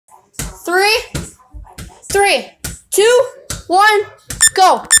3, 2, 1,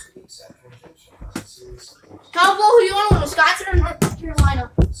 go. Comment below who you want to win, Wisconsin or North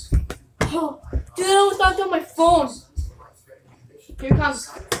Carolina. Oh, dude, I was not on my phone. Here it comes.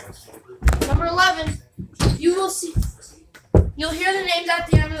 Number 11. You will see. You'll hear the names at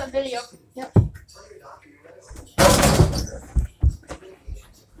the end of the video. Yep.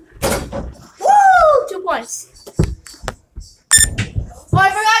 Woo! 2 points. Oh, I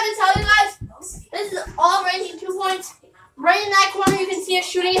forgot to tell you guys. This is all ranging 2 points. Right in that corner, you can see us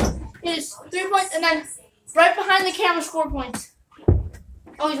shooting. It is 3 points, and then right behind the camera, 4 points.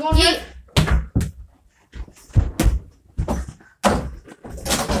 Oh, he's going right.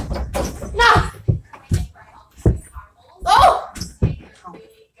 No! Oh!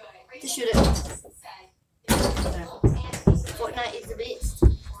 To shoot it. Fortnite is the best.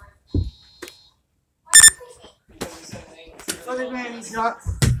 For the grand, he's not.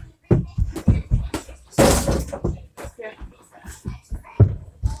 Here.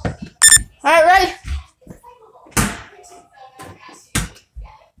 Alright, ready?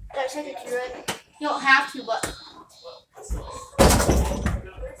 I sent it to you, right? You don't have to, but.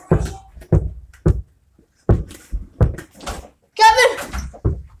 Kevin!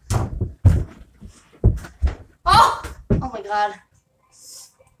 Oh! Oh my god.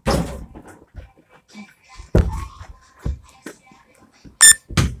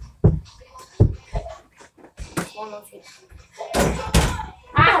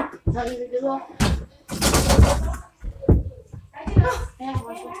 Ow! Not even good ball. I have to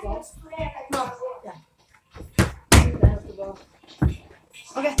watch my balls. No. Yeah. That's the ball.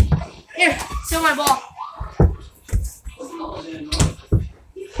 Okay. Here. Steal my ball.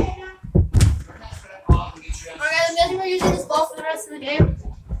 Alright, guys, I'm guessing we're using this ball for the rest of the game.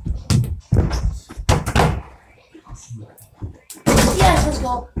 Yes, let's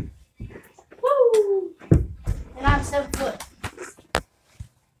go. Woo! And I'm 7 foot.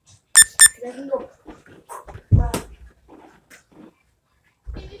 There we go.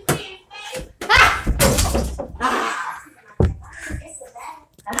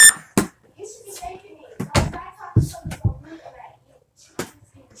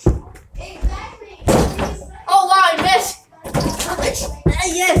 Oh wow, I missed!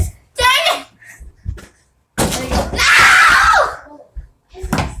 Yes! Dang it! There you go.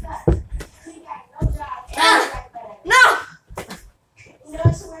 No! No!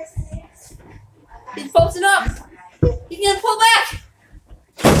 He's posting up! He's gonna pull back!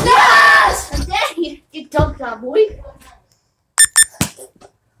 Yes! Dang it! You dunked on, boy.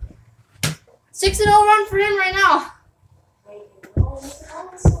 6-0 run for him right now.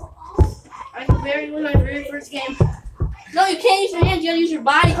 I can barely win my very first game. No, you can't use your hands. You gotta use your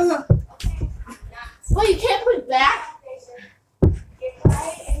body. Well, you can't put it back. You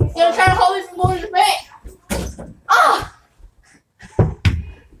gotta try to hold it from going to the bank. Ah!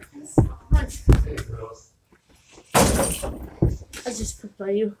 I just put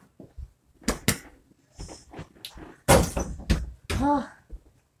by you. Oh.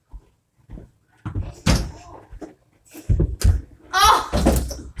 Oh!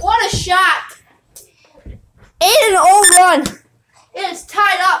 What a shot! 8-0 run. It is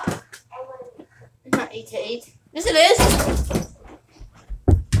tied up. It's not 8-8. Yes, it is.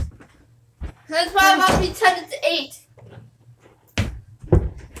 That's why I'm about to be 10-8.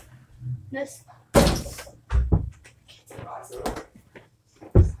 This.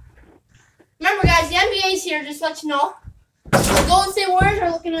 Remember, guys, the NBA's here. Just to let you know. The Golden State Warriors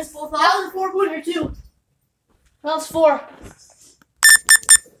are looking at us both. That was a 4-pointer too. That was 4.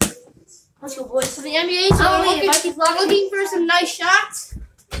 Let's go, boys. So the NBA's looking for some nice shots.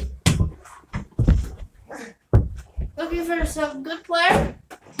 Looking for some good player.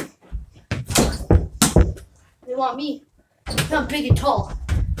 They want me. I'm big and tall.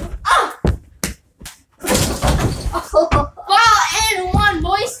 Ah! Ball and 1,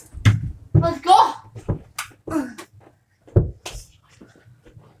 boys. Let's go.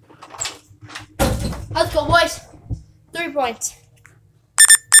 Let's go, boys. 3 points.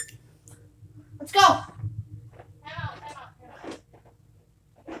 Let's go.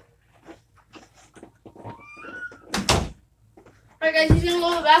 Alright, guys, he's gonna go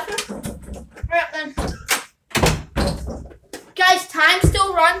to the bathroom. Hurry up then. Guys, time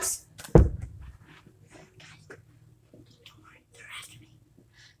still runs. They're after me.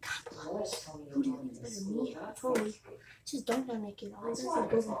 God, who do you think is better than me? Totally. Just don't make it. All it does is go like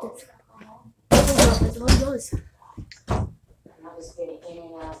this. That's all it does. I was getting in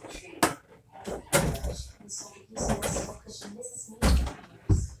and out of the tree. And so he said, because she misses me.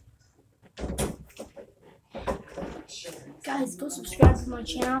 Guys, go subscribe to my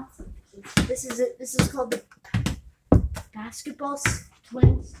channel. This is it. This is called the basketball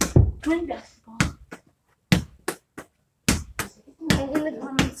twin basketball. And in the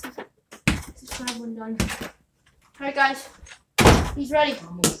comments, subscribe when done. Alright guys, he's ready.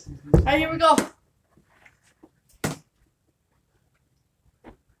 Alright, here we go.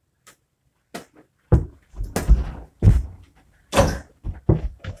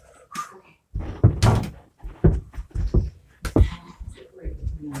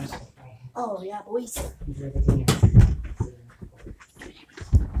 Oh yeah, boys.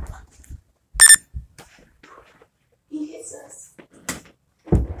 He hits us.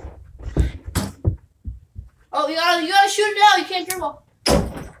 Oh, you gotta shoot it out. You can't dribble.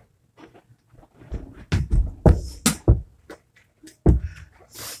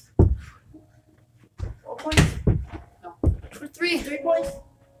 4 points? No. For 3 points?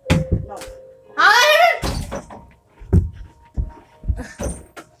 No.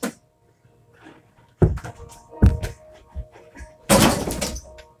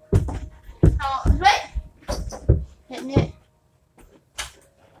 Wait. Hitting it.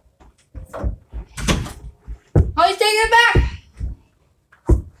 Oh, he's taking it back.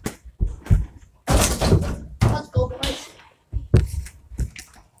 Let's go, boys.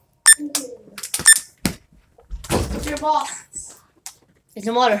 It's your ball. It's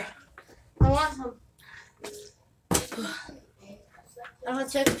some water. I want some. I don't have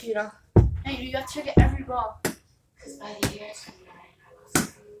to check it, you know. Hey, you have to check it every ball. Because by the years,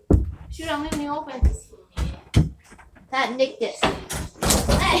 Shoot, I'm leaving you open. That nicked it.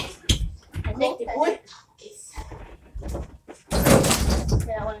 Hey! I nicked it, boy.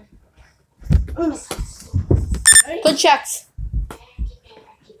 Yeah, one. Good checks.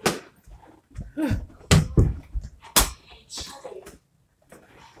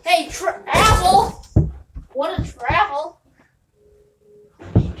 Hey, travel! What a travel!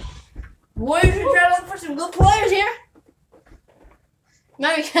 Warriors are traveling for some good players here.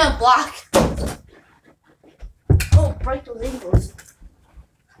 Now we can't block. Oh, break those ankles.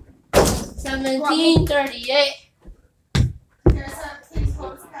 17:38. there's a team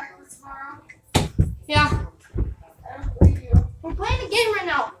close practice tomorrow. Yeah. I don't believe you. We're playing a game right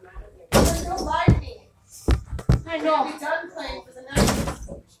now. There's no live meeting. I We'll know. be done playing for the night.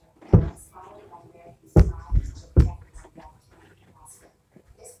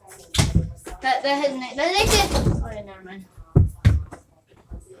 That hit Nick. That Nick did. Oh yeah, never mind.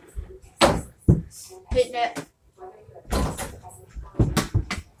 Hit that.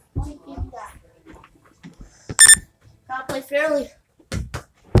 Oh, he gave me that. Gotta play fairly.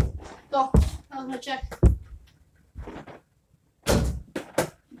 Go. I was gonna check.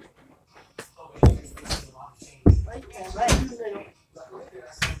 Right there, right in the middle.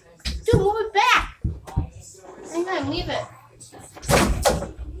 Dude, move it back. Hang on, leave it.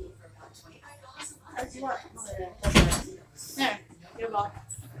 That's what. There, your ball.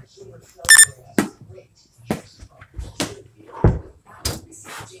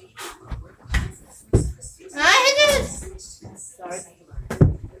 I hit it. Sorry.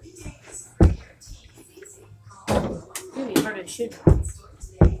 Give me a harder shoot.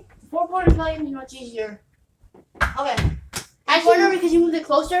 4-pointer playing is much easier. Okay. I wonder because you moved it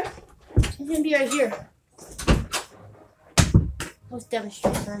closer. It's gonna be right here. Let's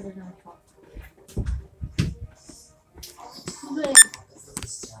demonstrate further than I thought.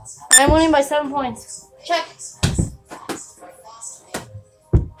 I'm winning by 7 points. Check.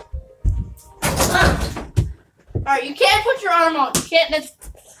 Alright, you can't put your arm out. You can't. That's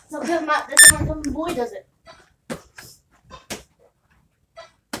how my boy does it.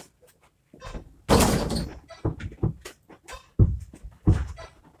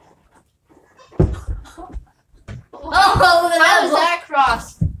 Oh, how was that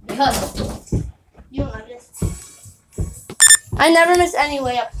cross? Because you don't miss. I never miss any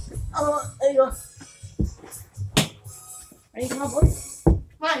layup. Oh, there you go. Ready, come on, boys. Come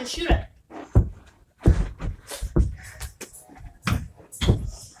on, just shoot it.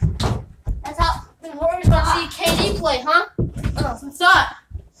 That's how the Warriors want to see KD play, huh? Oh, some thought.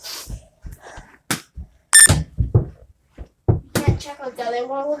 You can't check like that. They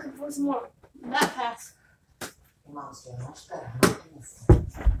want looking for some more. That pass. Mom's doing much better.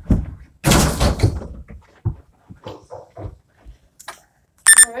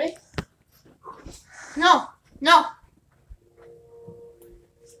 Ready? No, no.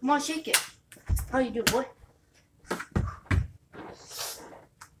 Come on, shake it. How you do, boy?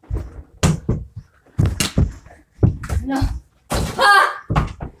 No. Ah!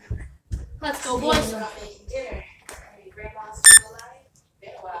 Let's go, boys. We're not making dinner. Are your grandma's still alive?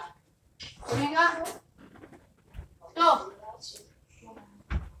 Been a while. What do you got? Go.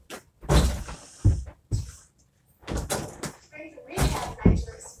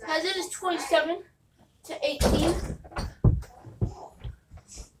 27 to 18.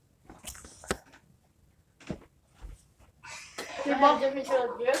 Your ball different shirt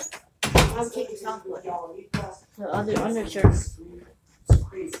of beer. I'll take this off. The other undershirt.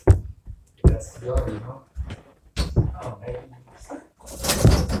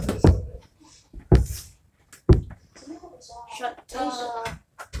 Shut up.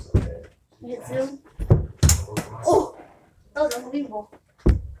 Hit zoom. Oh! That was unbelievable.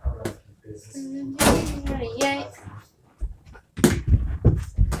 Yay.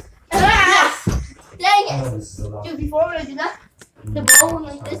 Ah! Dang it! Dude, before when I do that, the ball went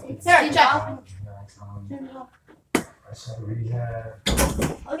like this. It's here, check.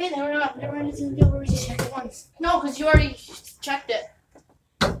 Okay, then we're not. Then we're just gonna do it. We're just check it once. No, because you already checked it.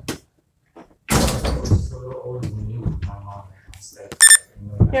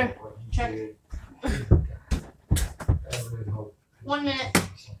 Here, check. 1 minute.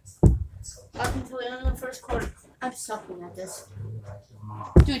 Up until the end of the first quarter. I'm sucking at this.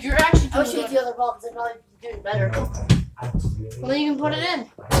 Dude, you're actually doing good. The other ball because I'd probably be doing better. Well, then you can put it in.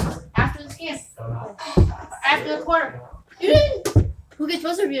 After this game. After the quarter. You didn't. Who gets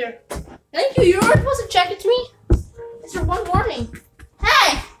buzzer beater? Thank you. You weren't supposed to check it to me. It's your one warning.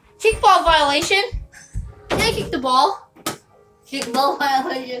 Hey! Kickball violation. You didn't kick the ball. Kickball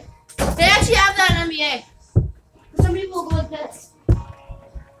violation. They actually have that in NBA. Some people go like this.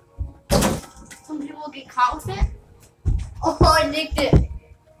 Some people get caught with it. Oh, I nicked it.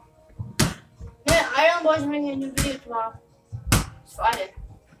 Yeah, Iron Boys are making a new video tomorrow. It's Friday.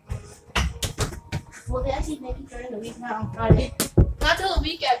 Well, they actually make it during the week now on Friday. Not till the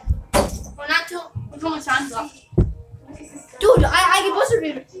weekend. Or not till my time's up. Dude, I get buzzer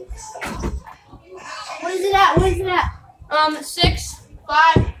beater. What is it at? What is it at? 6,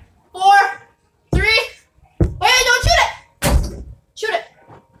 5, 4, 3. Wait, don't shoot it! Shoot it.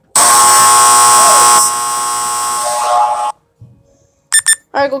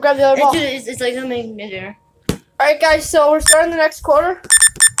 Alright, go grab the other ball. It's like something in there. Alright, guys, so we're starting the next quarter.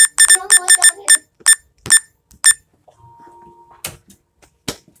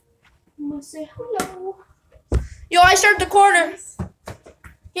 I'm gonna say hello. Yo, I start the quarter.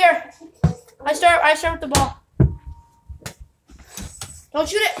 Here. I start with the ball. Don't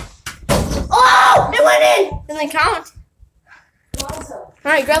shoot it. Oh! It went in! And then count.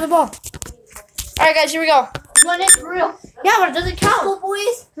 Alright, grab the ball. Alright, guys, here we go. It went in for real. Yeah, but it doesn't count. Cool,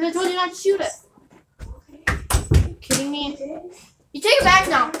 boys. Because I told you not to shoot it. Are you kidding me? You take it back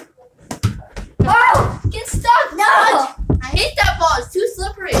now. Oh! Get stuck! No! I hate that ball. It's too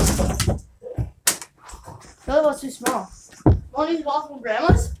slippery. The other ball's too small. One of these balls from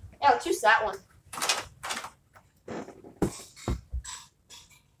Grandma's? Yeah, let's use that one.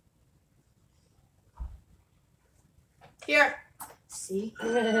 Here. See?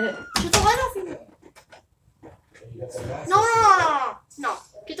 Put the light off here. No.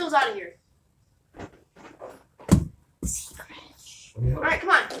 Get those out of here. Secret. Alright, come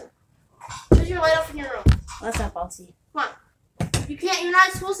on. Put your light off in your room. That's not bouncy. Come on. You can't, you're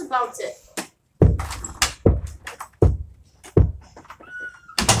not supposed to bounce it.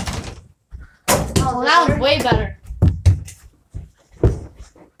 Oh, that was way better.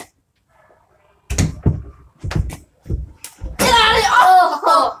 Get out of here!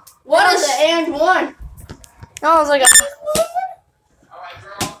 Oh! What is it? And one. That was like a...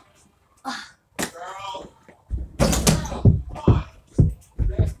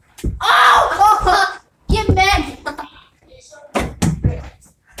 Oh! Get mad!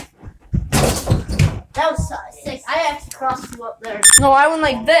 That was sick. I actually crossed you up there. No, I went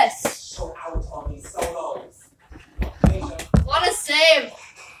like this. What a save!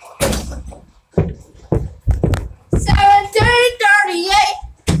 17:38.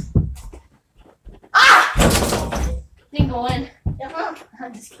 Ah! Didn't go in.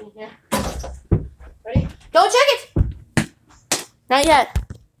 I'm just kidding. Yeah. Ready? Go check it. Not yet.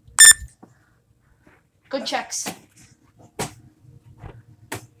 Good checks.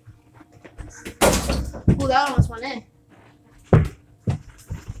 Ooh, that almost went in.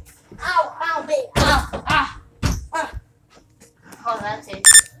 Ow, ow, babe. Ow, ah, ah. Oh, that's it.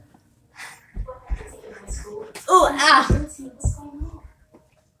 Ooh, ah.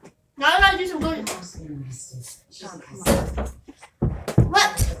 Now I gotta do some good.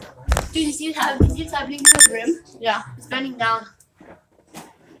 What? Dude, you see what's happening to the rim? Yeah. It's bending down.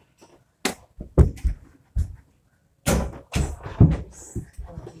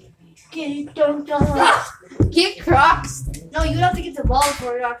 Get it, don't. Get Crocs. No, you have to get the ball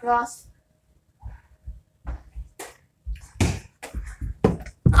before you got crossed.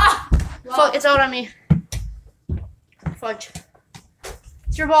 Ah! Wow. Fuck, it's out on me. Fudge.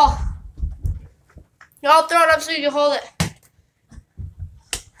 It's your ball. I'll throw it up so you can hold it.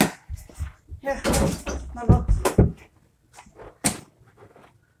 Here, my ball.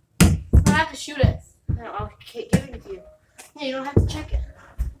 I have to shoot it. No, I'll give it to you. Yeah, you don't have to check it.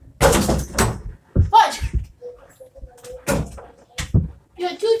 Watch! You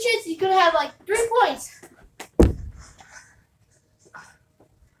had 2 chances, you could have like 3 points.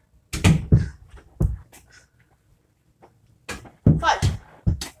 Watch.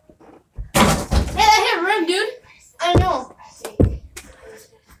 Hey, that hit rim, dude. I know.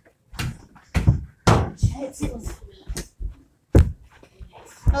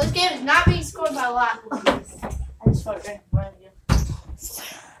 No, this game is not being scored by a lot. I just fought right in front of you.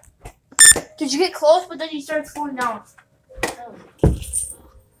 Did you get close, but then you started falling down?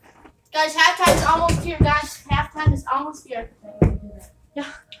 Guys, halftime is almost here, guys. Halftime is almost here. Yeah.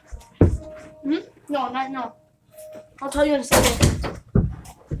 No, not no. I'll tell you in a second.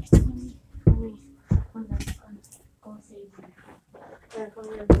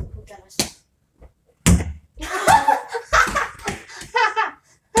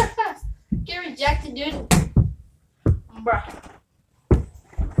 Get rejected, dude. Bruh.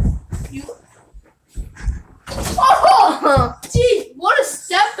 You. Oh! Gee, what a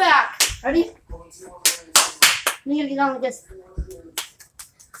step back. Ready? I'm gonna get down like this.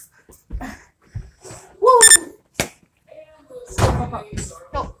 Woo!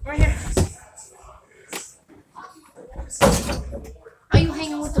 No, right here. Are you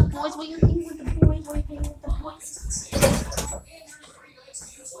hanging with the boys? Are you hanging with the boys? Are you hanging with the boys?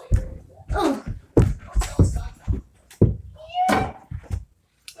 Oh.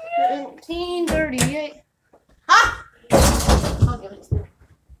 17:38. Huh? I'll give it to you.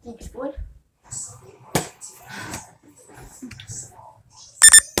 Thanks, boy.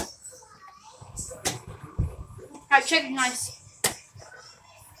 Alright, check it nice.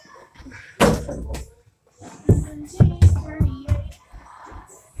 17:38.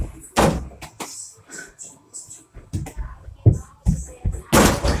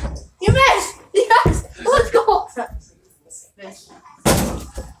 You missed! Yes! Let's go! Missed.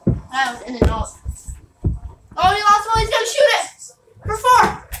 That was in and out. Oh, he lost one. He's gonna shoot it! For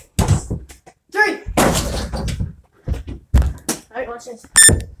 4! 3! Alright, watch this.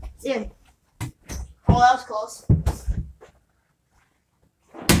 It's in. Oh, that was close.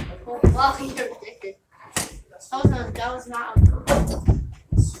 Oh, wow, you're addicted. That was not.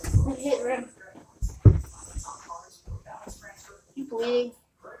 It hit rim. You bleeding?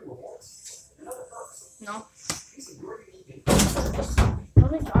 No.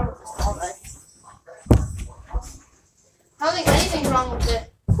 Nothing's wrong with this ball, right? I don't think anything's wrong with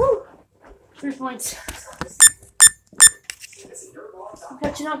it. Whew. 3 points. I'm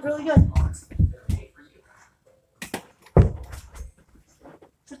catching up really good.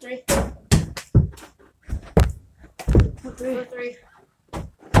 For 3. For 3.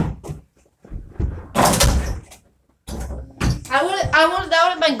 That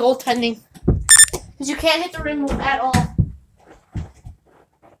would have been goaltending. Because you can't hit the rim at all.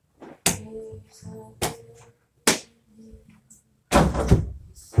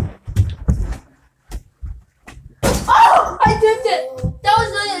 Oh! I dipped it! That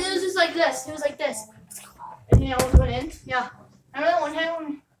was it. It was just like this. It was like this. And you know, went in. Yeah. Remember that one time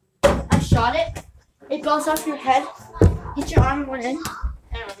when I shot it? It bounced off your head, hit your arm, and went in.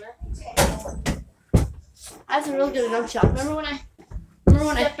 I remember. That's a real good enough shot. Remember when I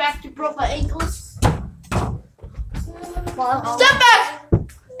stepped back to broke my ankles? Well, step back!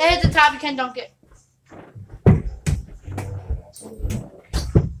 And hit the top, you can't dunk it.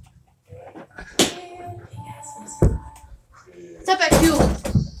 Step back, you.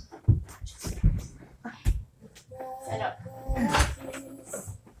 Stand up.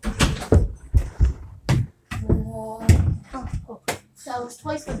 Oh. That was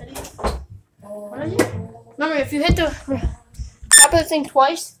twice already. What is it? Remember, if you hit the top of the thing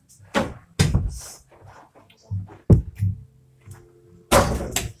twice.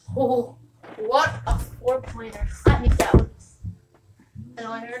 Oh, what a 4-pointer. I hit that one. And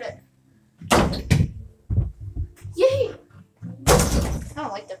I heard it. Yay! I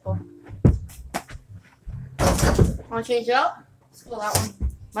don't like that ball. Want to change it out? Let's go that one.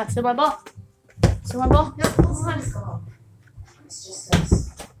 That's still my ball. Still my ball? Yep. It's just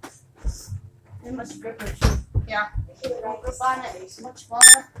this. It must grip it. Yeah. Grip on it. It's much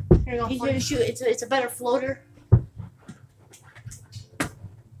smaller. Here you go. Easier to shoot. It's a better floater.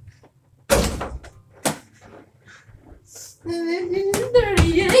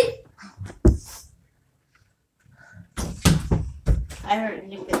 I heard it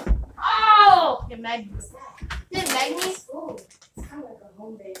nick it. Oh! Get mag. Did it mag me? Oh, it's kind of like a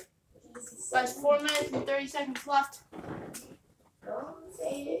home base. Guys, 4 minutes and 30 seconds left.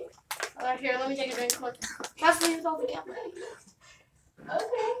 Alright, here, let me take a drink quick. Pass me yourself again.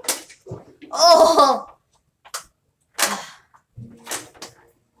 Okay. Oh!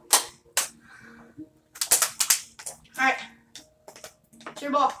 Alright. It's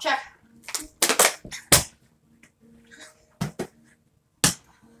your ball. Check.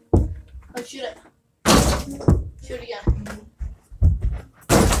 Let's shoot it. Shoot it again.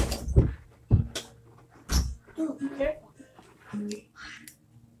 Here.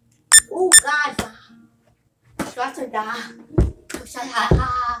 Oh, God. Shots are da.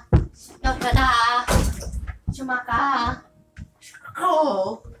 Chumaka.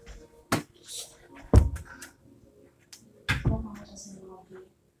 Oh.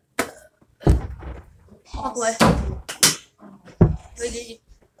 Walk away.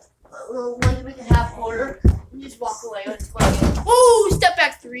 We can have quarter. You just walk away when it's playing. Ooh, step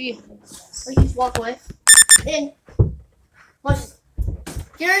back 3. Like you just walk away. In. Watch this.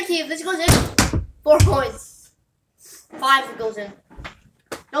 Guarantee if this goes in, 4 points. 5 if it goes in.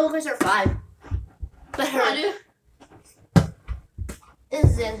 No, we're gonna start 5. Better. I do. This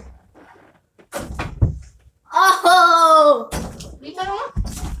is in. Oh! What are you talking about?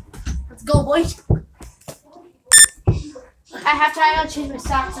 Let's go, boys. I have to. I gotta change my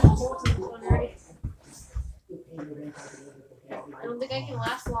socks and bolts in this one already. I don't think I can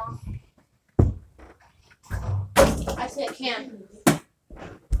last long. I say I can. I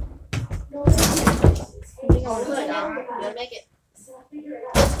think I'll do it now. I'm gonna make it.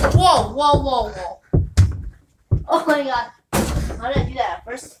 Whoa, whoa, whoa, whoa. Oh my God. How did I do that at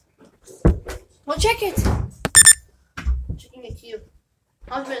first? Well, check it. Checking the cube.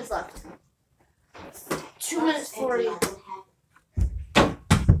 How much minutes left? 2 minutes 40.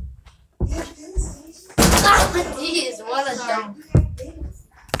 Ah, jeez, what a jump.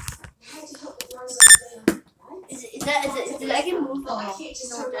 Did I get moved? No, it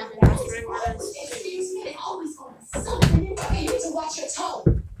doesn't. You need to watch your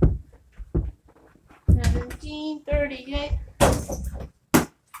tone. 17:38.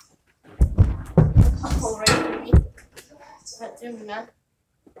 Oh, right for me. That's him, man.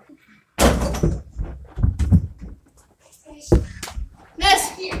 Miss!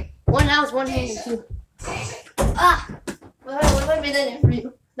 One house, 1 hand, and 2. Ah! What if I made that in for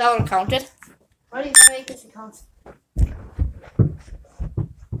you? That would have counted. Why do you make this count?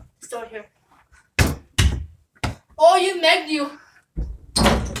 Start here. Oh, you megged you.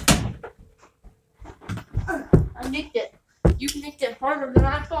 I nicked it. You nicked it harder than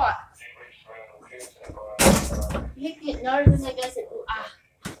I thought. You nicked it harder than I guess it. Ah.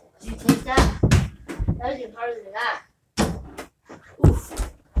 Did you take that? That was even harder than that.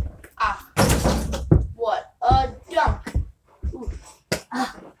 Oof. Ah. What a dunk. Oof.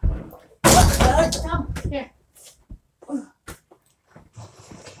 Ah. What a dunk. Here.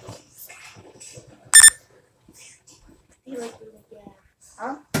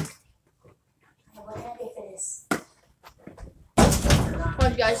 Huh? Come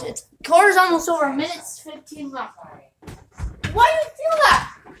on, guys. It's quarter's almost over. Minutes 15 left. Why do you do that?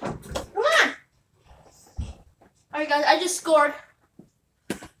 Come on. Alright, guys. I just scored.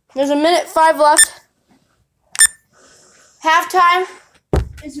 There's a minute 5 left. Halftime.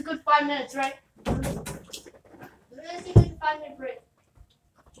 It's a good 5 minutes, right? We're gonna take a 5-minute break.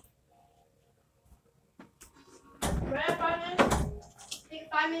 We're at 5 minutes. Take a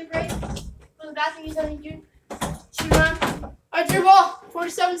 5-minute break. Go to the bathroom, use something to shoot around. Alright, your ball.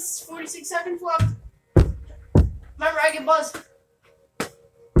 46 seconds left. Remember, I get buzzed.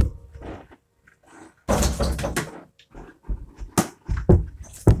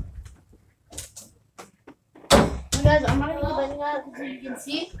 Guys, I'm not going to be letting that because you can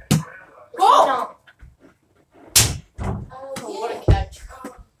see. Go! No. Oh, what a catch.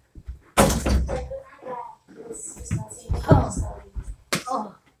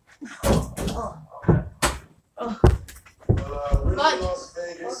 Oh.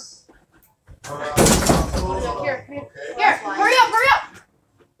 Here, hurry up.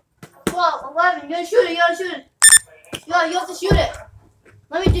 12, 11, you gotta shoot it, you have to shoot it.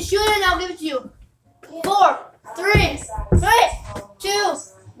 Let me just shoot it and I'll give it to you. 4, 3, right, 2,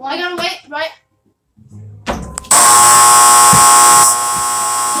 1. I gotta wait, right?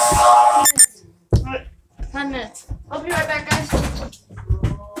 10 minutes. I'll be right back, guys.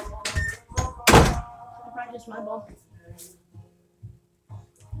 I'll practice my ball.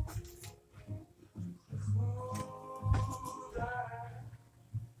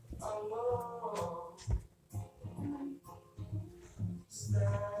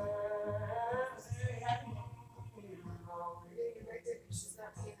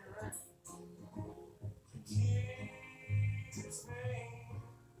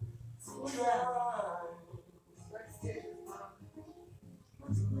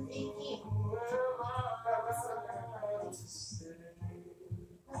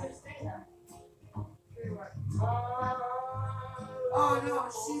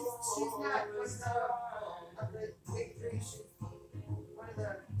 She's not one of the big three. She's one of the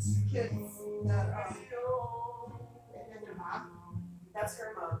kids that And then your mom. that's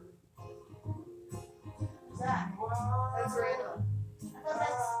her mom. Who's that? That's Randall. I thought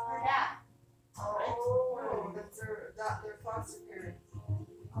that's her dad. Oh, that's their foster parents.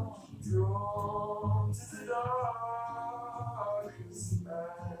 Oh.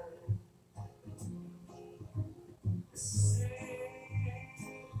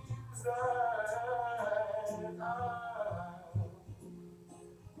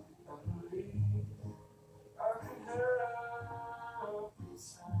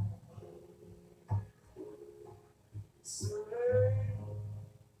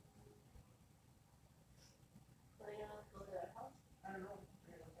 I don't know.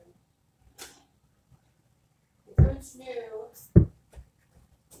 It's new.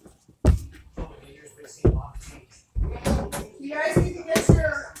 You guys need to get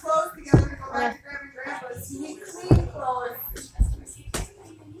your clothes together and go back to grab your grandpa's. You need clean clothes.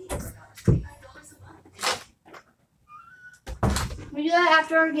 We do that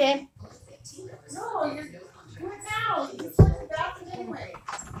after our game. No, you're doing it now. You can flip the bathroom anyway.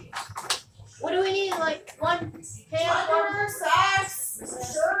 What do we need? Like one pant, Underwear, socks,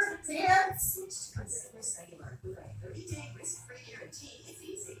 shirt, pants.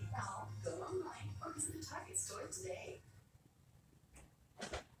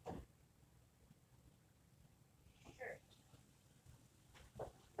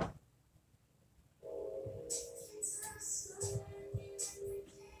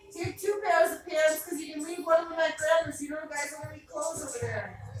 Take 2 pairs of pants because you can leave one of them at grandma's. You know, guys don't have any clothes over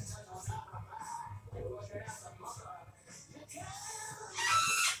there.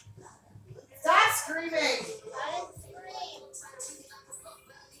 Stop screaming!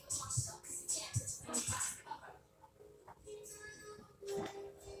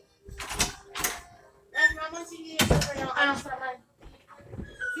 That's how much you get right now. I don't start mine.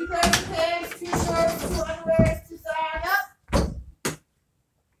 2 pairs of pants, 2 shorts, 2 underwear, 2 socks. Yep.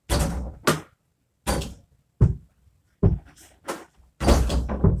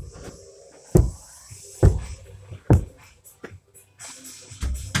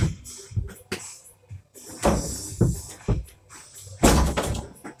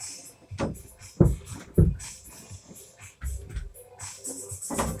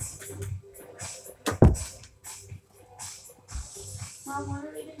 Mom, what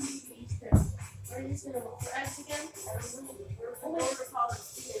are we gonna do for Easter? Are you just gonna look for eggs again? We're going to college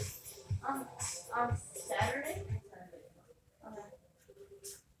kids. On Saturday? Okay.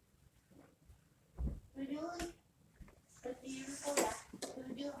 We do like the year before that.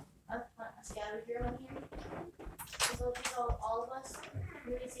 We do a scavenger one here. So we go all of us.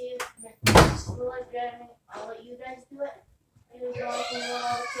 We can see it. We'll like driving. I'll let you guys do it. You go off and let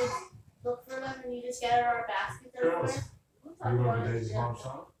all the kids look for them, and you just gather our baskets everywhere. You want to Daisy's mom's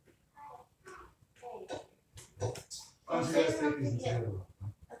son? Oh, so that's the easy table.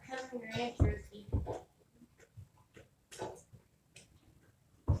 A Kevin Grant jersey.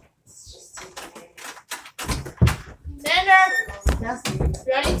 Xander!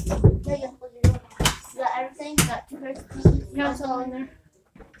 You ready? Yeah, yeah. What you doing? You got everything? You got 2 pairs of pieces? Yeah, it's all in there.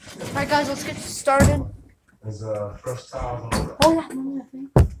 Alright guys, let's get started. There's fresh towels on the Oh yeah, no, thing.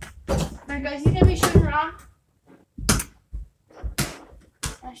 Alright guys, you can be shooting around.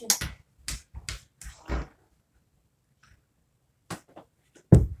 Action.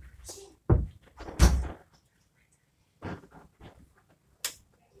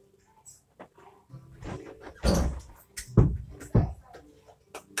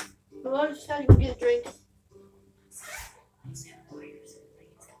 Well, just gotta go get a drink.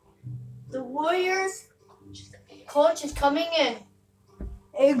 The Warriors coach is coming in.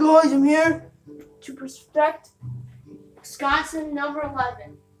 Hey guys, I'm here to protect Wisconsin number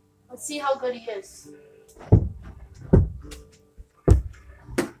 11. Let's see how good he is.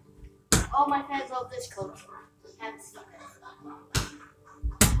 All my fans love this coach. Haven't seen it.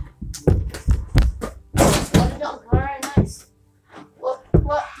 What a dunk. Alright, nice. What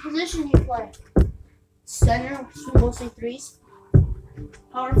position do you play? Center, mostly threes.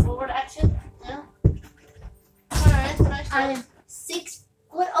 Power forward action. Yeah. Alright, nice. I am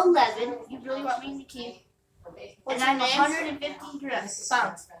 6'11". You really want me to keep? And I'm 150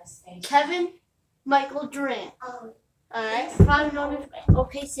 pounds. Kevin Michael Durant. Alright, probably known as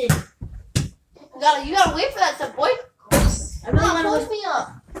OK City. You gotta wait for that stuff, boy. I really want to lift me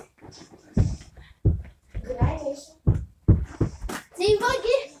up. Good night, Aisha. See, you gotta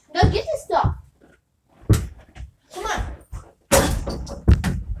get this stuff. Come on.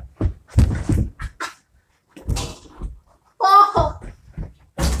 Oh!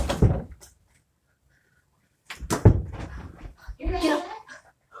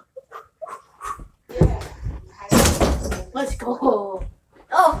 go.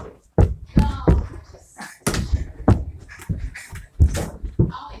 Oh.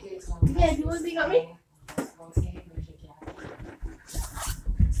 Yeah, you want to pick up me?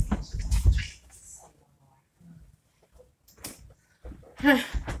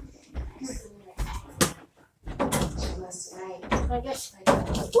 I guess.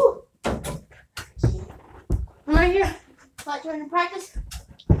 Woo. I'm right here. Like during practice.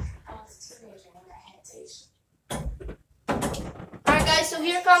 Alright guys, so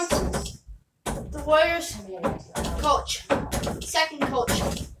here comes the Warriors coach. Second coach.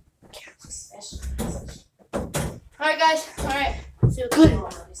 Alright guys, alright. So good.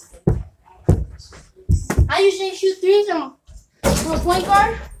 I usually shoot threes from a point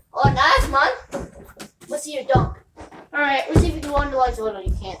guard. Oh, nice, man. Let's see your dunk. Alright, let's see if you can go on your legs a little.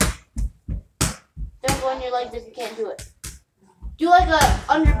 You can't. Don't go on your legs if you can't do it. Do like a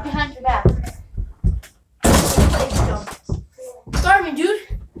under behind your back. Guard me, dude.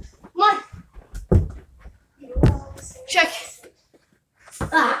 Come on. Check.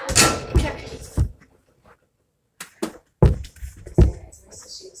 Ah. Check.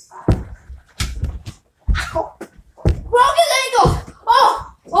 Ow. Broke his ankle. Oh.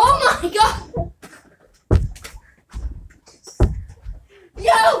 Oh my god.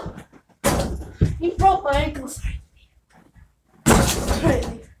 Yo. You broke my ankles.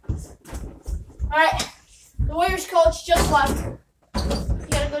 Alright. The Warriors coach just left. He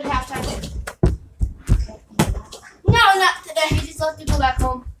got a good halftime. No, not today. He just left to go back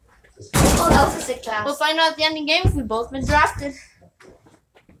home. Oh, that was a sick pass. We'll find out at the ending game if we've both been drafted.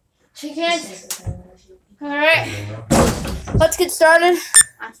 Shake hands. Alright. Let's get started.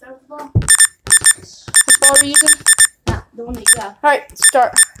 I start with the ball. Which ball are you using? Yeah, the one that you have. Alright,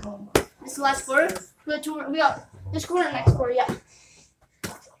 start. This is the last quarter. We got this quarter, next quarter, yeah.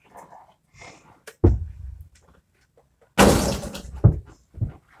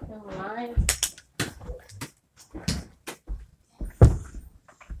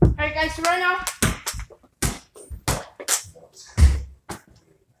 Alright guys, so right now,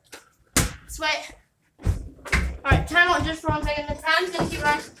 sweat. Alright, time out just for 1 second. The time's gonna keep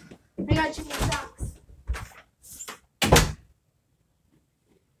running. I gotta check my socks.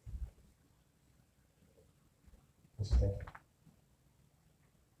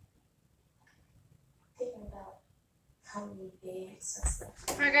 Thinking about how many days and stuff.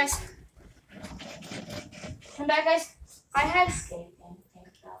 Alright guys. Come back guys. I had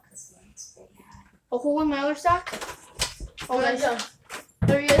a hole in my other sock. Oh guys.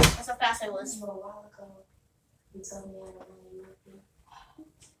 There he is. That's how fast I was. A while ago, you told me I don't want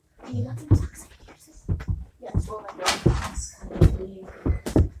to You got them socks like yours? Yes. Oh my god. It's kind of weird.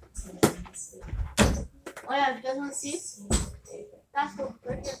 Oh yeah, you guys want to see? That's cool.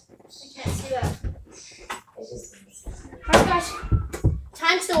 Right here. I can't see that. Alright guys.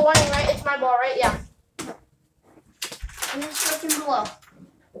 Time's still running, right? It's my ball, right? Yeah. And then searching below.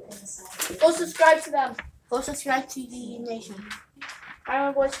 Go subscribe to them. Go subscribe to the Nation.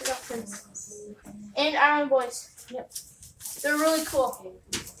 Iron Boys Productions. And Iron Boys. Yep. They're really cool.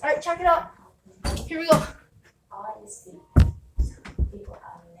 Alright, check it out. Here we go.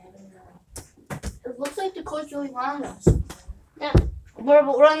 It looks like the coach really wanted us. Yeah. We're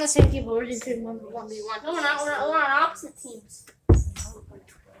on the same team, but we're just doing 1v1. No, we're not. We're on opposite teams.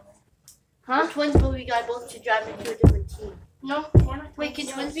 Huh? Twins, but we got both to drive into a different team. No, we're not. Wait, can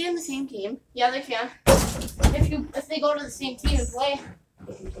twins be on the same team? Yeah, they can. If they go to the same team and play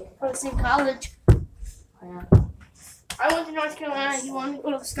for the same college. Yeah. I went to North Carolina. You want to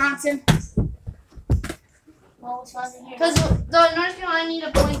go to Wisconsin? Well, Wisconsin here. Because the North Carolina need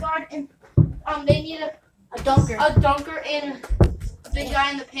a point guard and they need a dunker. A dunker and a big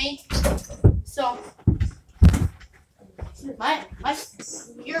guy in the paint. So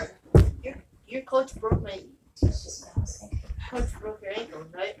your coach broke my coach broke your ankle,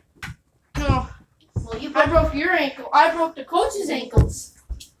 right? No. Well, I broke your ankle. I broke the coach's ankles.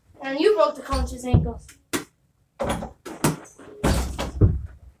 And you broke the coach's ankles.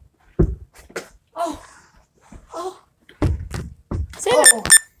 Oh. Say that.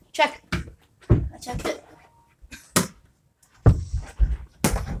 Check. I checked it.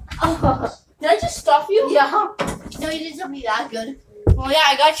 Oh. Did I just stuff you? Yeah. No, you didn't stuff me that good. Well, yeah,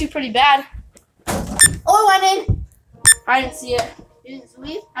 I got you pretty bad. Oh, it went in. I didn't see it. You didn't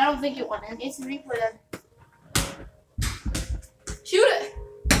see it? I don't think it went in. It's a replay then. Shoot it.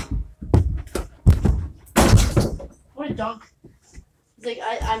 What a dunk. It's like,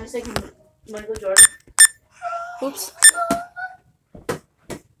 I'm just like Michael Jordan. Oops.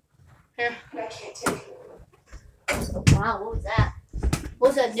 Here. I can't take it. Wow, what was that? What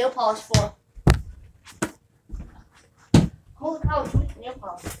was that nail polish for? Holy cow, it's with nail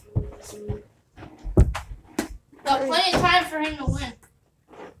polish. Got plenty of time for him to win.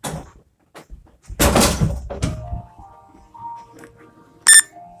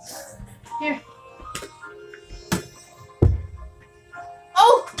 Here.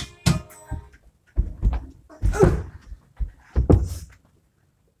 Oh!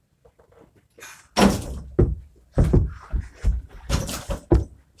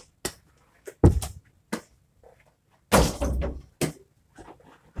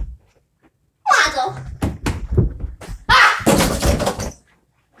 Mazel. Ah!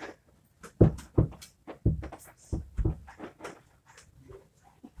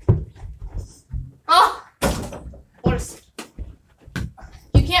 Oh! What is...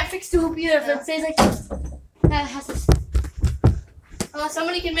 You can't fix the hoop either if it stays like this. That has to... Unless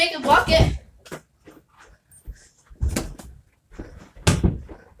somebody can make a bucket.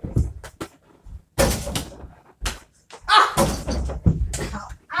 Ow!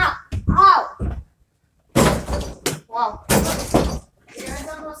 Wow. You guys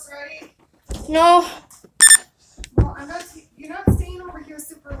almost ready? No. Well, you're not staying over here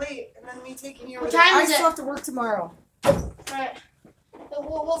super late, and then me taking you over What there. time I is still it? have to work tomorrow. Alright.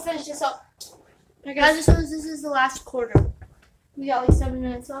 We'll finish this up. Alright guys, just so this is the last quarter. We got like 7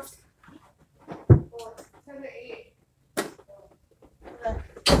 minutes left. 10 to 8.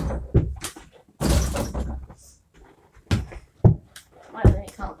 Why didn't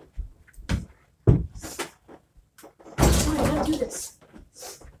it come? Oh, I gotta do this.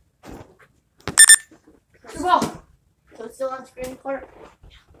 Good ball. So it's still on screen quarter.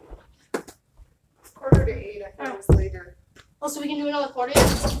 It's quarter to 8. I thought it was later. Oh, so we can do another quarter?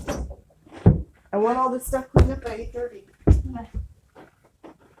 Yeah? I want all this stuff cleaned up by 8:30.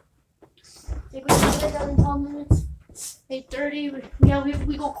 Think we can get it done in 12 minutes? 8:30. Yeah,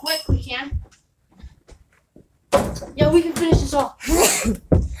 we go quick. We can. Yeah, we can finish this off.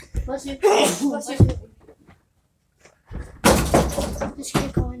 Bless you. Bless you. This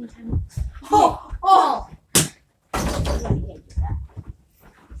can't go anytime. Oh! Oh!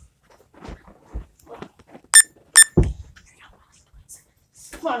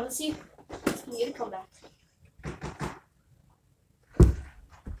 Come on, let's see. You can get a comeback.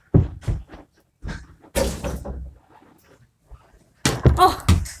 Oh!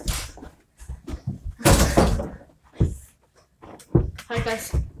 Alright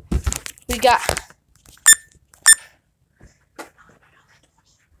guys, we got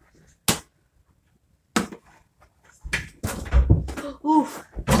oof.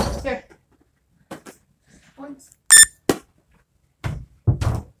 Here. Points.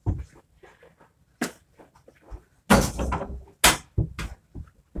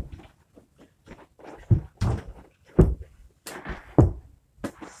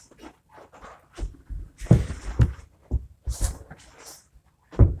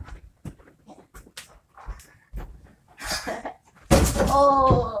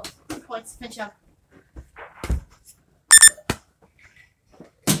 Oh, 2 points. Pinch up.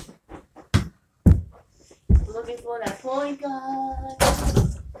 Looking for that point guard.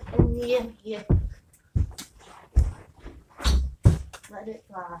 Yeah. Let it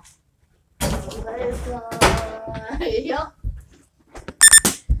fly. Let it fly. Yep.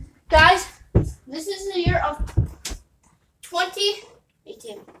 Guys, this is the year of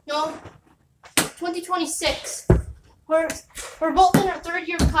 2018. No, 2026. We're both in our 3rd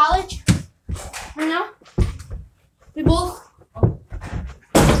year of college right now. We both.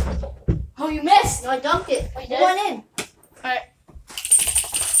 Oh, you missed! No, I dunked it. Oh, you did? Went in. Alright.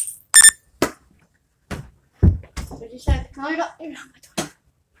 30 seconds. No, you're not my time.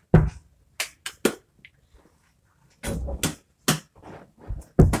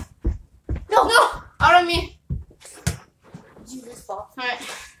 No! Out of me. Use this ball. Alright.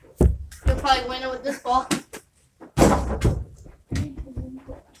 You'll probably win it with this ball.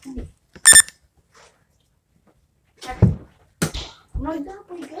 No, you got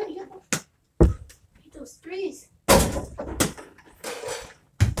pretty good. You got those threes.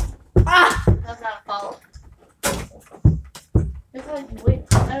 Ah! That's not a foul. Look how you wait.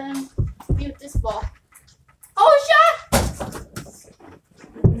 Mute this ball. Oh, shot!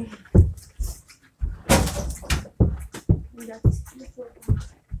 We got this.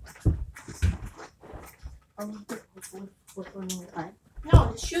 No,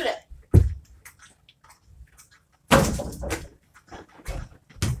 just shoot it.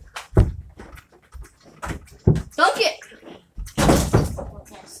 Dunk it!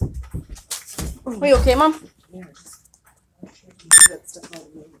 Are you okay, Mom? Yeah, just make sure you get that stuff out of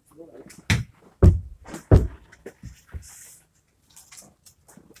the floor.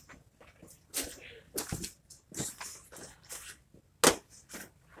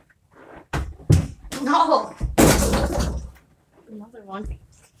 No. Another one.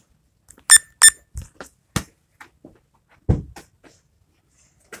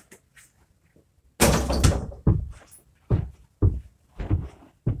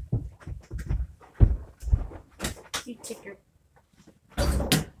 You take your.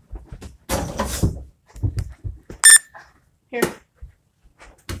 Here.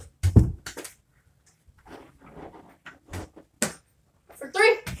 For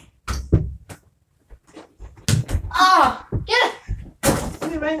 3. Ah, get it.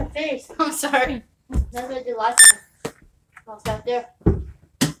 Give me right in the face. I'm sorry. That's what I did last time. I was out there.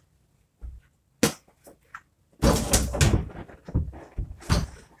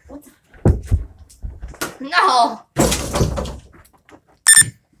 What the? No.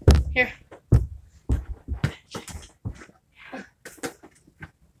 Here.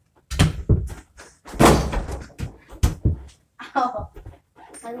 Oh,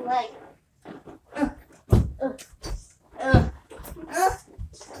 my leg.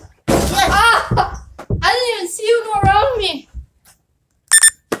 Ah! I didn't even see you go around me.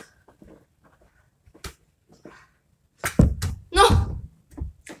 No.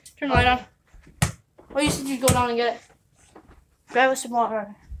 Turn the light on. Oh, you said you'd go down and get it. Grab us some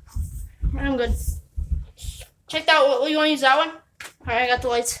water. I'm good. Check that out. You want to use that one? Alright, I got the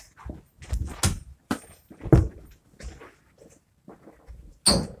lights.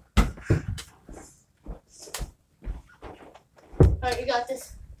 Alright, you got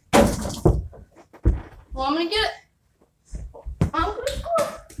this. Well, I'm gonna get it. I'm gonna score.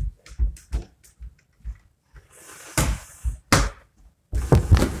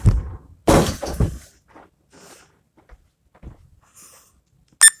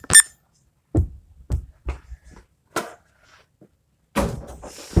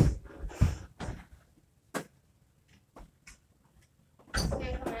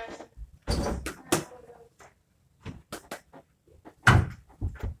 Here, come here.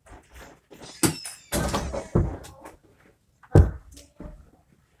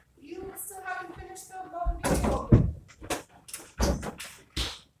 You still haven't finished the bubble tea yogurt.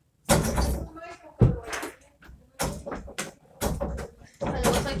 It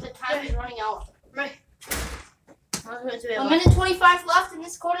looks like the time is running out. Right. A minute 25 left in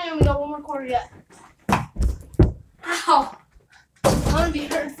this quarter, and we got one more quarter yet. Ow! I'm gonna be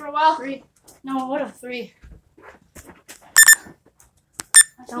hurting for a while. 3. No, what a 3.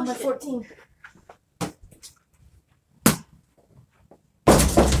 Down by 14.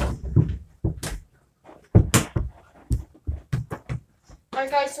 Alright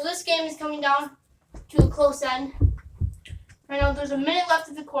guys, so this game is coming down to a close end. Right now there's a minute left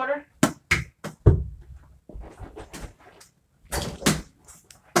of the quarter.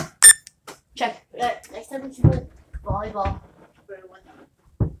 Check. Next time we should play volleyball.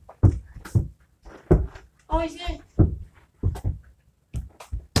 Oh, he's good.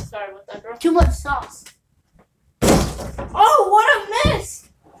 Sorry about that, girl. Too much sauce. Oh, what a miss!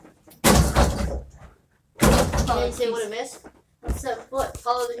 I didn't say what a miss. I'm 7 foot,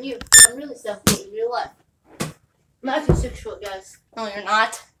 taller than you. I'm really 7 foot in real life. I'm actually 6 foot, guys. No, you're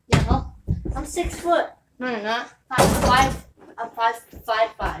not. Yeah, no. I'm 6 foot. No, you're not. 5'5". I'm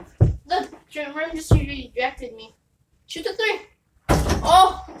 5'5". Look, Rim just rejected me. Shoot the 3.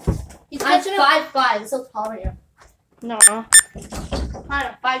 Oh! He's I'm catching 5'5". So tall here. No. I'm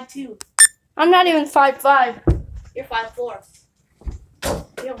 5'2". I'm not even 5'5". You're 5'4".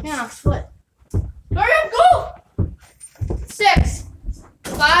 Yeah. 6 foot. Hurry up, go! 6,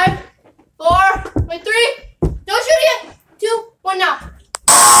 5, 4, wait, 3. Don't shoot yet. 2, 1 now.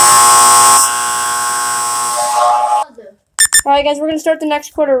 Alright guys, we're gonna start the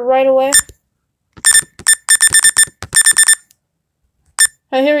next quarter right away.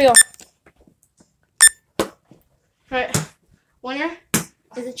 Alright, here we go. Alright. Winner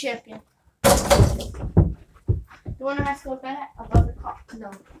is a champion. The winner has to go to bed above the clock. No.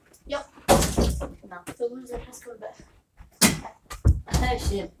 Yep. No. The loser has to go to bed. Oh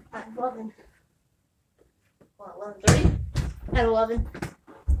shit. At 11. What, 11:30? At 11.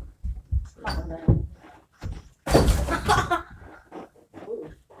 Oh, no.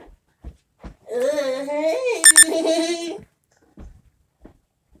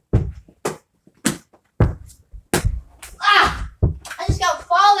 Ah! I just got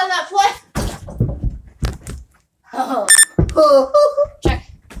fouled on that play. Oh. Check.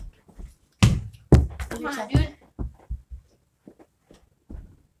 Come on, dude.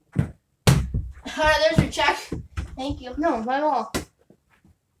 Alright, there's your check. Thank you. No, not at all.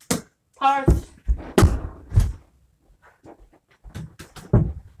 Power.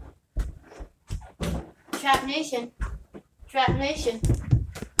 Trap Nation. Trap Nation.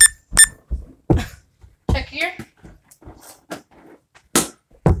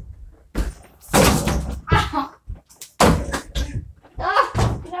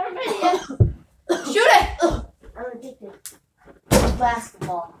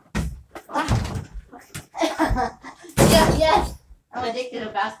 basketball. Yeah, yes. I'm addicted to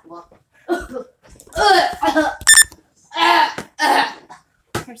basketball.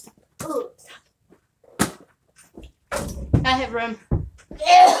 I hit rim.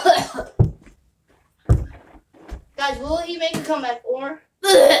 Guys, will he make a comeback or?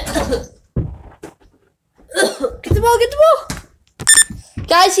 Get the ball, get the ball.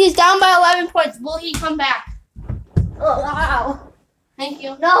 Guys, he's down by 11 points. Will he come back? Oh, wow. Thank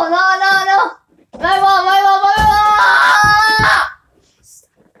you. No. My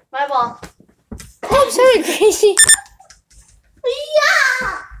ball. Oh, I'm sorry, Gracie.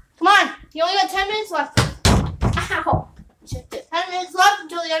 Yeah. Come on. You only got 10 minutes left. Ow. Checked it. 10 minutes left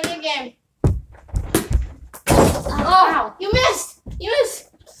until the end of the game. Ow. You missed. You missed.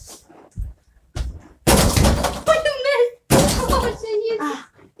 Oh, you missed. Oh,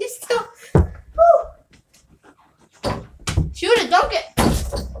 you still. Woo. Shoot it. Dunk it.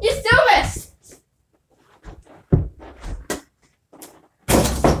 You still missed.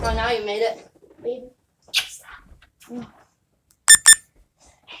 Oh, now you made it. Baby. Stop.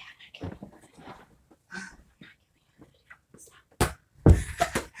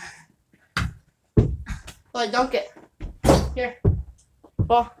 Oh, dunk it. Here.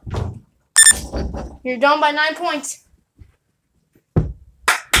 Ball. You're down by 9 points. Oh,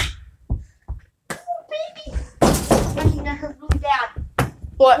 baby. I think that hurt really bad.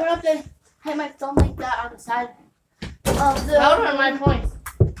 What? I'm gonna have to hit my thumb like that on the side of the. That would hurt 9 points.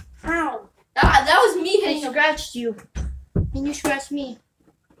 Ow. That was me I hitting you. scratched you. And you scratched me.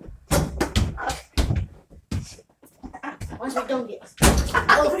 Once I don't get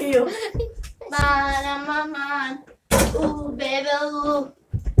over you. Man. Ooh, baby, ooh.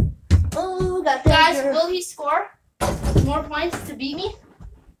 Ooh, got that. Guys, will he score more points to beat me?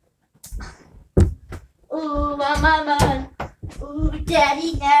 Ooh, man. Ooh,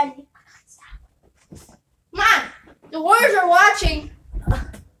 daddy. Come on. The Warriors are watching.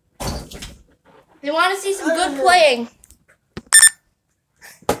 They want to see some good playing.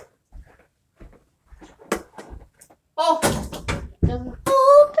 Oh. Ooh, baby.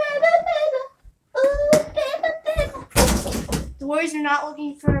 Ooh, baby. The Warriors are not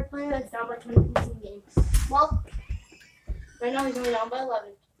looking for a player that's down by 20 points in the game. Well, right now he's only down by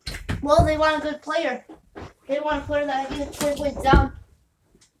 11. Well, they want a good player. They want a player that gets 20 points down.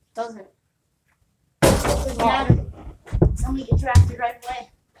 Doesn't. Doesn't matter. Somebody gets drafted right away.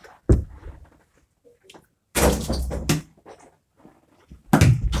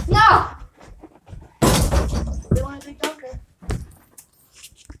 No! They want a big dunker.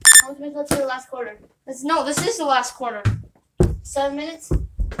 Let's do the last quarter. This is the last quarter. 7 minutes.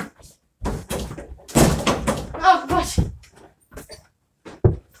 Oh gosh.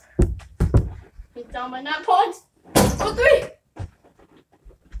 He's down by 9 points. 3.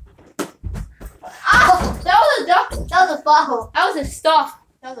 Oh, that was a duck. That was a foul. That was a stuff.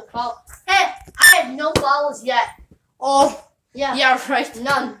 That was a foul. Hey, I have no fouls yet. Oh, Yeah. yeah, right.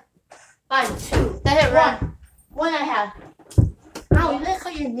 None. Fine, 2. That hit run. One I have. Ow, you gotta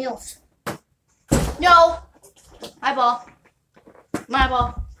cut your nails. No. My ball. My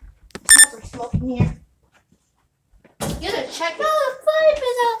ball. Never smoking here. You gotta check it. Oh, the 5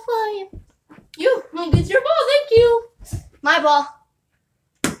 is out for you. You, it's your ball, thank you. My ball.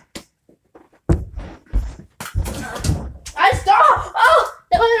 I stop. Oh,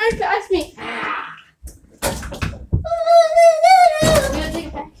 that went right past me. You gotta take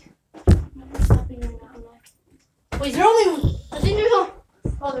it back. I'm stopping right now. Wait, there only. I think there's only.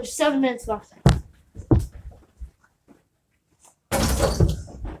 Oh, there's 7 minutes left.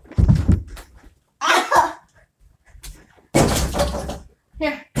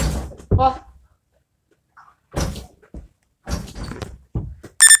 Here. Well.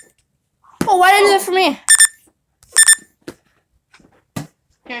 Oh, why did you do that for me?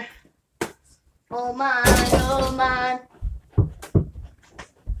 Here. Oh, mine.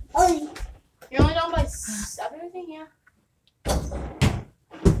 Oh, You're only down by 7, I think, yeah.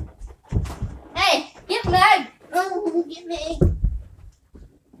 Hey, get Meg! oh, get me.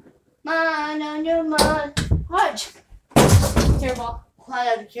 Mine on your mind. Hodge. Here, ball. I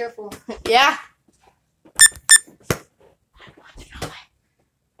gotta be careful. Yeah.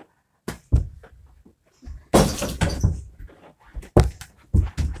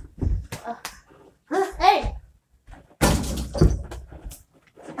 Hey!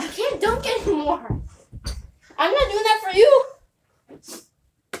 I can't dunk anymore. I'm not doing that for you.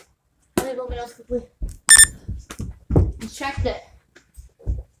 Let me go my nose quickly. You checked it.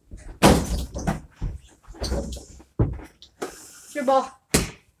 It's your ball.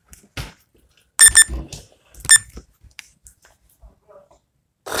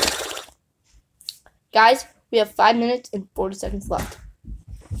 Guys, we have 5 minutes and 40 seconds left.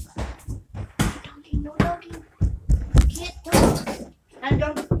 No dunking. Can't dunk. I'm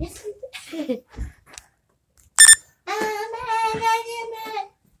dunking. Yes, we did.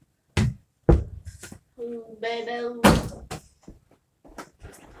 Ooh, baby.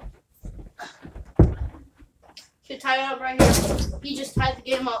 Should tie it up right here. He just tied the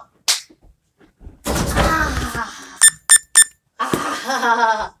game up. Ah.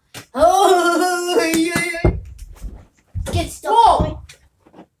 Ah. Oh, yeah. Get stuck. Whoa!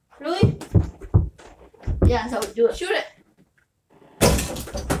 Really? Yeah, that's how we do it. Shoot it.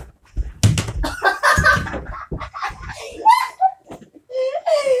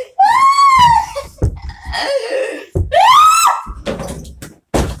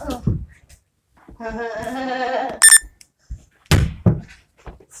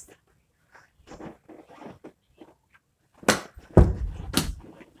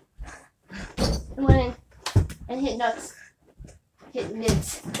 Went in and hit nuts. Hit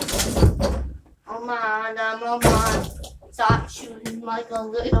nits. Oh man, oh man. Stop shooting like a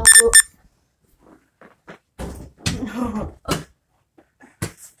little girl.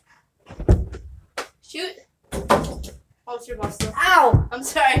 Shoot. Oh, it's your ball still. Ow! I'm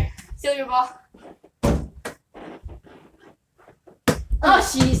sorry. Steal your ball. Oh,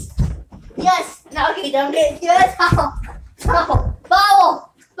 jeez. Yes! Now he dunk it. Yes! Foul! Foul!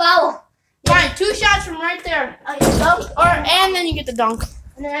 Foul! Foul! Fine, 2 shots from right there. Okay, dunk. And then you get the dunk.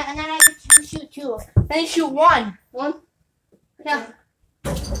 And then I get to shoot 2. Then you shoot 1. One. Yeah.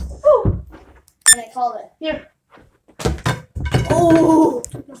 Woo. And I called it. Here. Oh!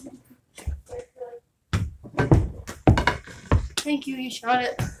 Thank you, you shot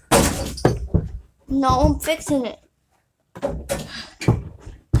it. No, I'm fixing it.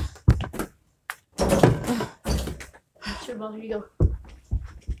 Sure, ball, here you go.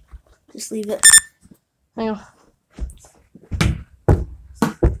 Just leave it. Hang on.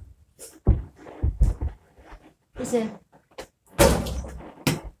 It's in.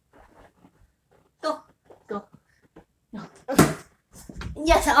 Go. Go. No.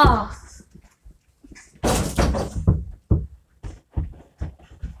 Yes, ah.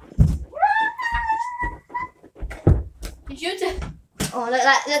 You shoot it. Oh,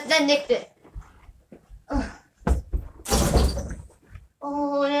 that nicked it.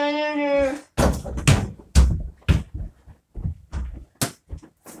 Oh, no, no, no.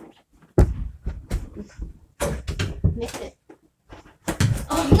 Nicked it.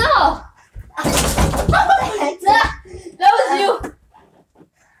 Oh, no! That was you.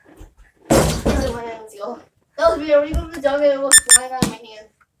 Let's go. That was weird. When you go to the dog, it was flying out of my hand.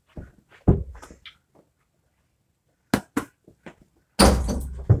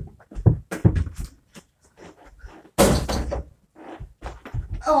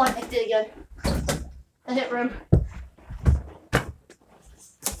 Oh, I nicked it again. I hit rim.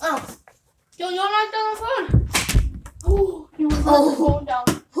 Oh. Yo, you're not down the phone. Oh, you were Oh. the phone down.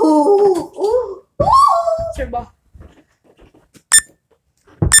 Ooh, ooh, ooh. It's your ball.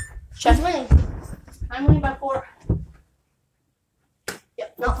 She's winning. I'm winning by 4.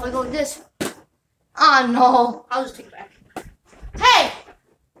 Yep. No, I go with this. Oh no. I'll just take it back. Hey!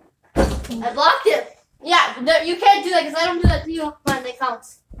 I blocked it. Yeah, but you can't do that because I don't do that to you. Fine, they count.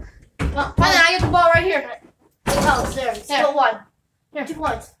 Fine, then I get the ball right here. They count. There. Still one. Here. 2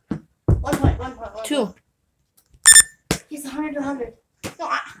 points. 1 point. 1 point. 1 2. point. He's 100 to 100.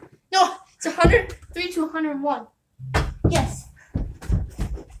 No, it's 103 to 101. Yes.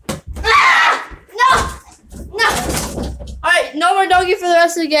 Ah! No! No! Alright, no more doggy for the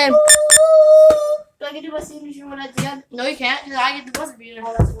rest of the game. Do I get to do my signature when at the end? No, you can't because I get the buzzer beater.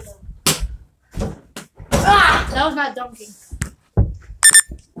 Oh, that's good. Ah! That was not dunking.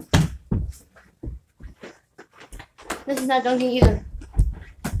 This is not dunking either.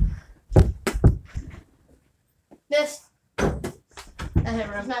 This. That hit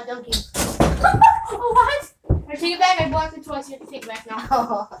rim. It's not dunking. Oh, what? I take it back. I blocked it twice. You have to take it back now.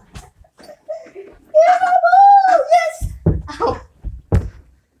 Oh. Yes! Ow.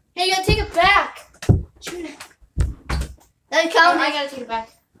 Hey, you gotta take it back. Shoot it. That I counted. gotta take it back.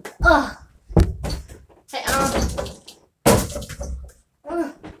 Ugh. Hey,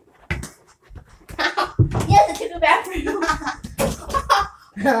 Yes, I took it back for you.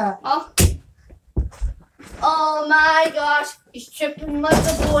 Oh. Oh my gosh. He's tripping like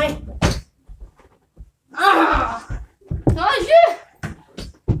a boy. Ah! No, shit!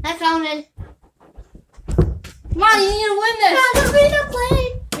 That counted. Come on, you need to win this. Not arena play.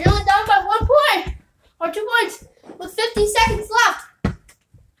 You're only down by 1 point or 2 points with 50 seconds left.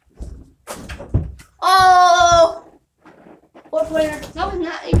 Oh. 4 pointer. That was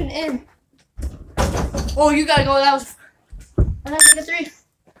not even in. Oh, you gotta go. That was. I'm gonna take a 3.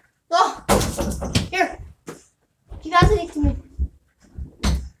 Go. Here. You gotta take it to me.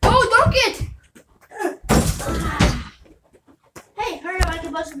 Oh, dunk it. Hey, hurry up! I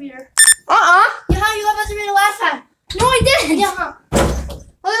can buzzer beater. Yeah, You got buzzer beater last time. no, I didn't. Yeah.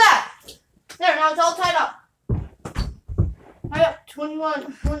 Look at that. There, now it's all tied up. Hurry up!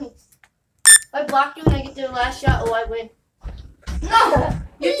 21, 20. If I block you and I get the last shot, oh, I win. No,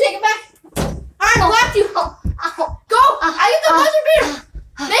 you take it back. All right, blocked you. Go. I get the buzzer beater.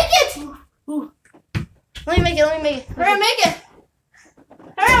 Make it. Let me make it. Hurry, make it.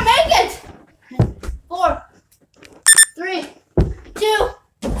 Hurry up, make it. 4, 3, 2,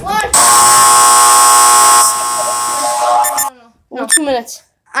 1. No, 2 minutes.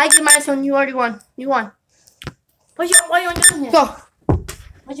 I get -1. You already won. You won. Why you want to do it? Go.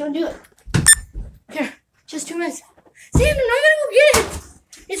 Why you want to do it? Here, just 2 minutes. Sam, I'm gonna go get it.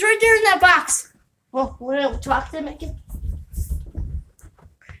 It's right there in that box. Well, what box did I make it?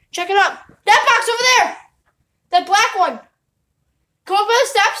 Check it out. That box over there. That black one. Come up the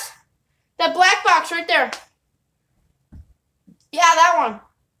steps. That black box right there. Yeah, that one.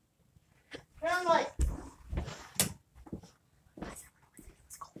 Turn on the light.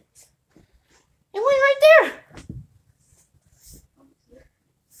 It went right there.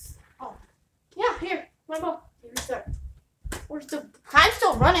 Oh. Yeah, here. My ball. Restart. Where's the time's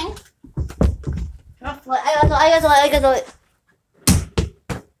still running? I got the light.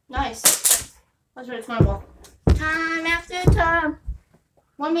 Nice. That's right, it's my ball. Time after time.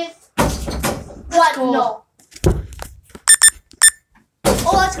 1 minute. What? Cool. No.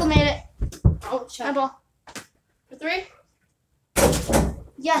 Oh, let's go, made it. Oh, my ball. For 3.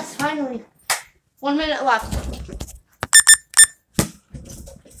 Yes, finally. 1 minute left.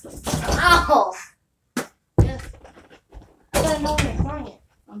 Ow! Yeah. I gotta know when you're throwing it.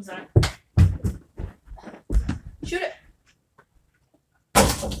 I'm sorry. Shoot it.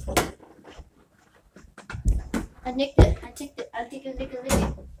 I nicked it. I ticked it.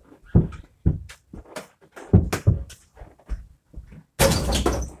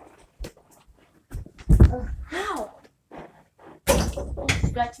 Ow! Oh,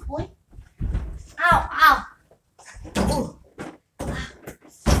 scratchy boy. Ow! Ooh.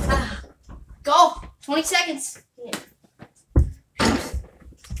 Go. 20 seconds. Yeah.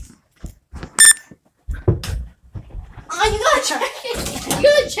 Oh, you gotta check it. You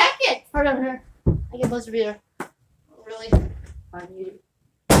gotta check it. Hold on here. I get buzzer beater. Really? I need it.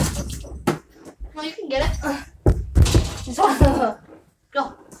 Well, you can get it. Go.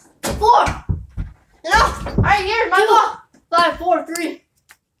 4, No. All right, here, my ball. 5, 4, 3,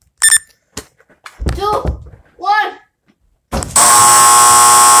 2, 1.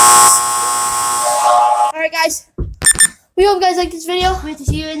 All right, guys. We hope you guys like this video. Wait to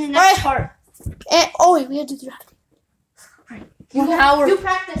see you in the next part. And oh wait, we have to do drafting. All right. 1 hour. You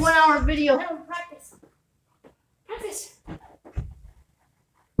practice. 1 hour video. No, practice. Practice.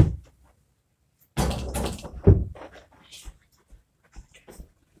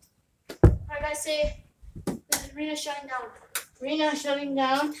 Alright guys, say this is Rena shutting down. Rena shutting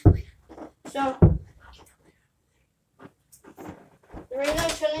down. So, Rena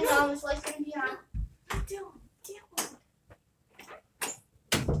shutting down. This light's gonna be on.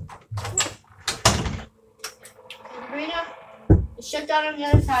 Rena is shut down on the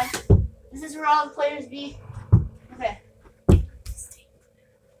other side. This is where all the players be. Okay.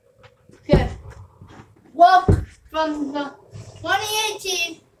 Okay. Welcome from the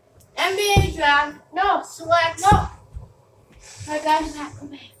 2018 NBA draft. No, select. No. Alright guys, come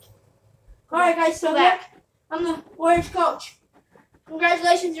back. Alright guys, so back. I'm the Warriors coach.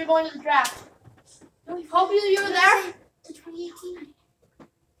 Congratulations, you're going to the draft. Hope you were there. The 2018.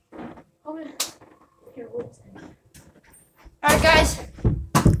 Hope you. Here, what's that? Alright guys.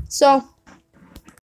 So